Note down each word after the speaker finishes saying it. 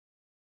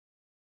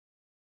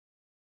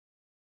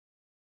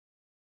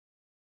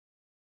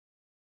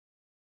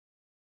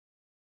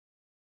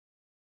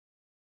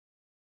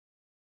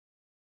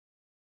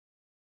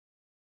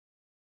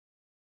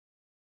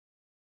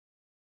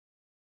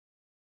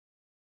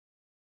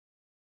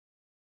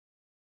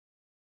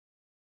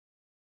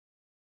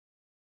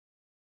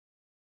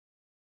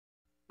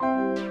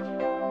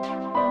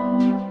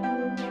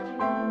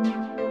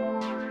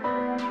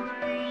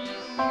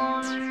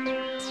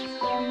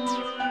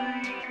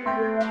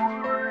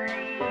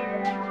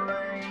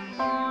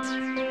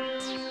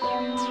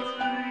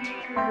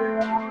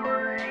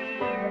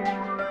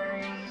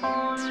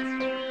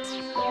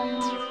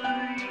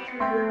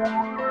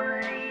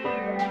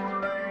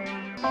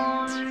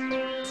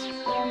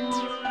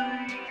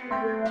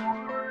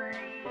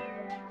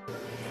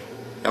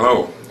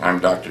Hello, I'm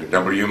Dr.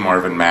 W.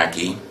 Marvin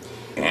Mackie,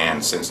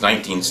 and since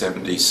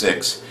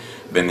 1976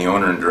 been the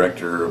owner and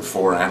director of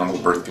 4 animal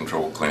birth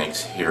control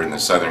clinics here in the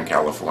Southern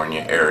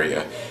California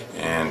area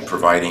and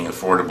providing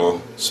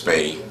affordable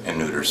spay and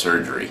neuter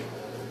surgery.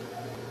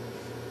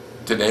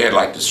 Today I'd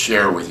like to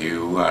share with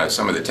you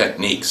some of the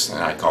techniques,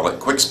 and I call it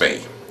quick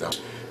spay,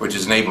 which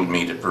has enabled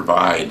me to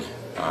provide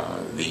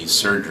these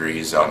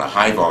surgeries on a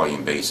high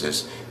volume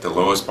basis, the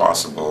lowest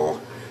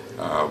possible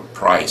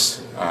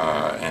price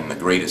and the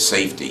greatest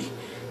safety,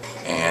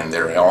 and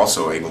they're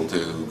also able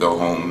to go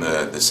home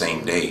the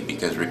same day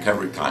because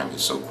recovery time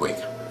is so quick.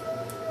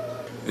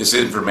 This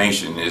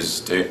information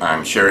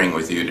I'm sharing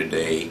with you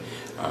today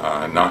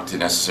not to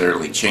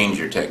necessarily change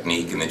your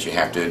technique and that you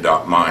have to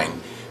adopt mine,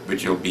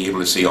 but you'll be able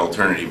to see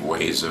alternative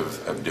ways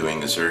of doing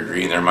the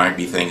surgery, and there might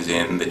be things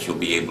in that you'll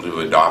be able to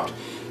adopt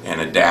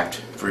and adapt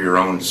for your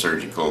own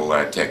surgical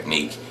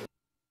technique.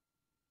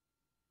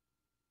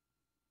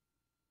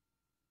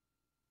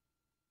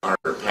 Are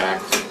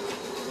packed,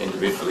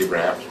 individually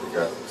wrapped. We've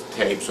got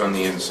tapes on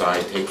the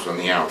inside, tapes on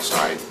the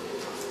outside,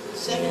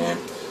 and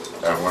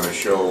I want to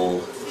show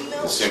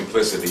the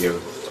simplicity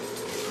of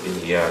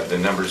the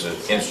numbers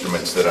of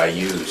instruments that I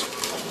use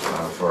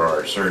for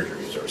our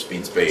surgeries, our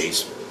speed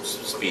space,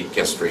 speed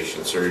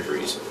castration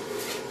surgeries.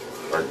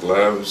 Our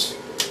gloves,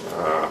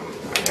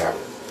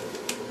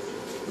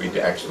 we'd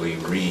actually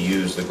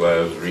reuse the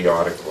gloves,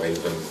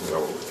 re-autoclave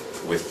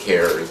them with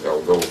care.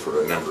 They'll go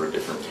for a number of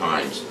different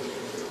times.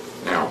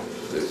 Now,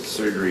 the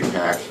surgery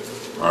pack,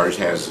 ours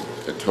has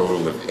a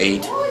total of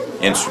 8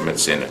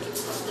 instruments in it.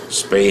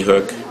 Spay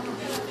hook,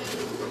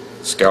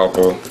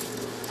 scalpel,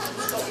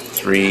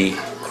 3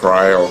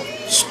 cryo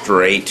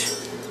straight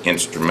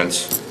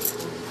instruments,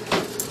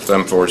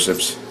 thumb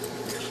forceps,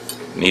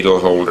 needle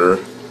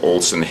holder,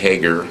 Olsen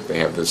Hager, they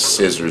have the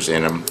scissors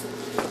in them,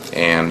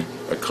 and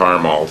a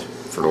Carmalt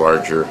for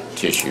larger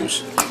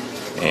tissues.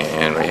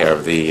 And we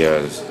have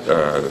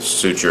the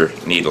suture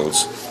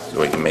needles, so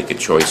we can make a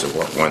choice of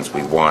what ones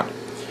we want.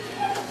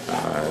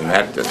 And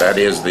that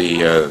is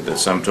the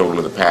sum total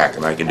of the pack,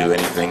 and I can do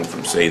anything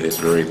from, say, this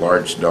very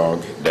large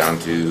dog down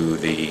to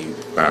the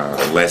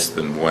less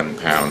than 1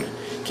 pound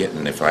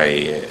kitten if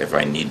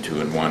I need to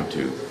and want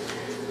to.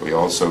 We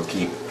also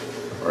keep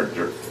our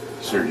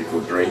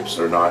surgical drapes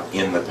are not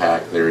in the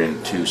pack, they're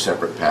in 2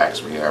 separate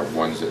packs. We have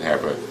ones that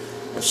have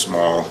a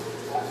small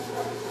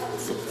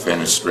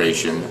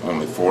fenestration,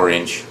 only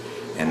 4-inch,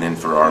 and then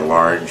for our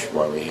large,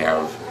 while we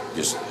have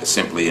just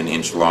simply 1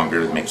 inch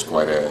longer, it makes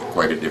quite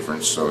a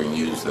difference. So we can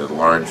use the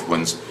large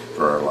ones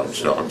for our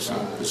large dogs,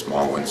 and the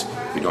small ones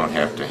we don't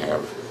have to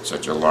have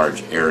such a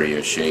large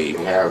area shave.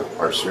 We have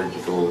our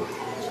surgical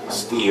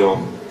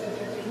steel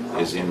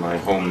is in my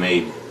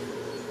homemade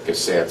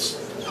cassettes,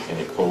 and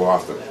you pull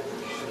off the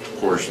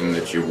portion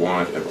that you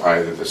want of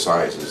either the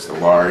sizes. The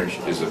large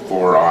is a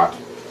 4/0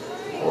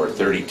 or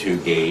 32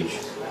 gauge.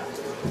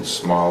 The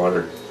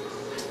smaller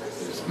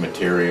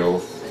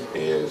material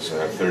is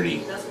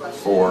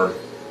 34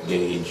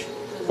 gauge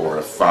or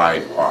a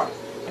 5/0,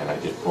 and I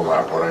just pull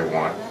out what I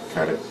want,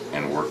 cut it,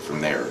 and work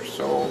from there.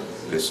 So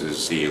this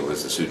steel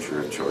is the suture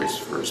of choice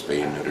for a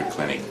spay and neuter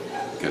clinic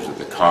because of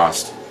the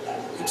cost.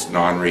 It's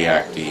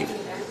non-reactive,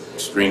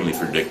 extremely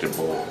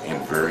predictable,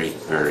 and very,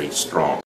 very strong.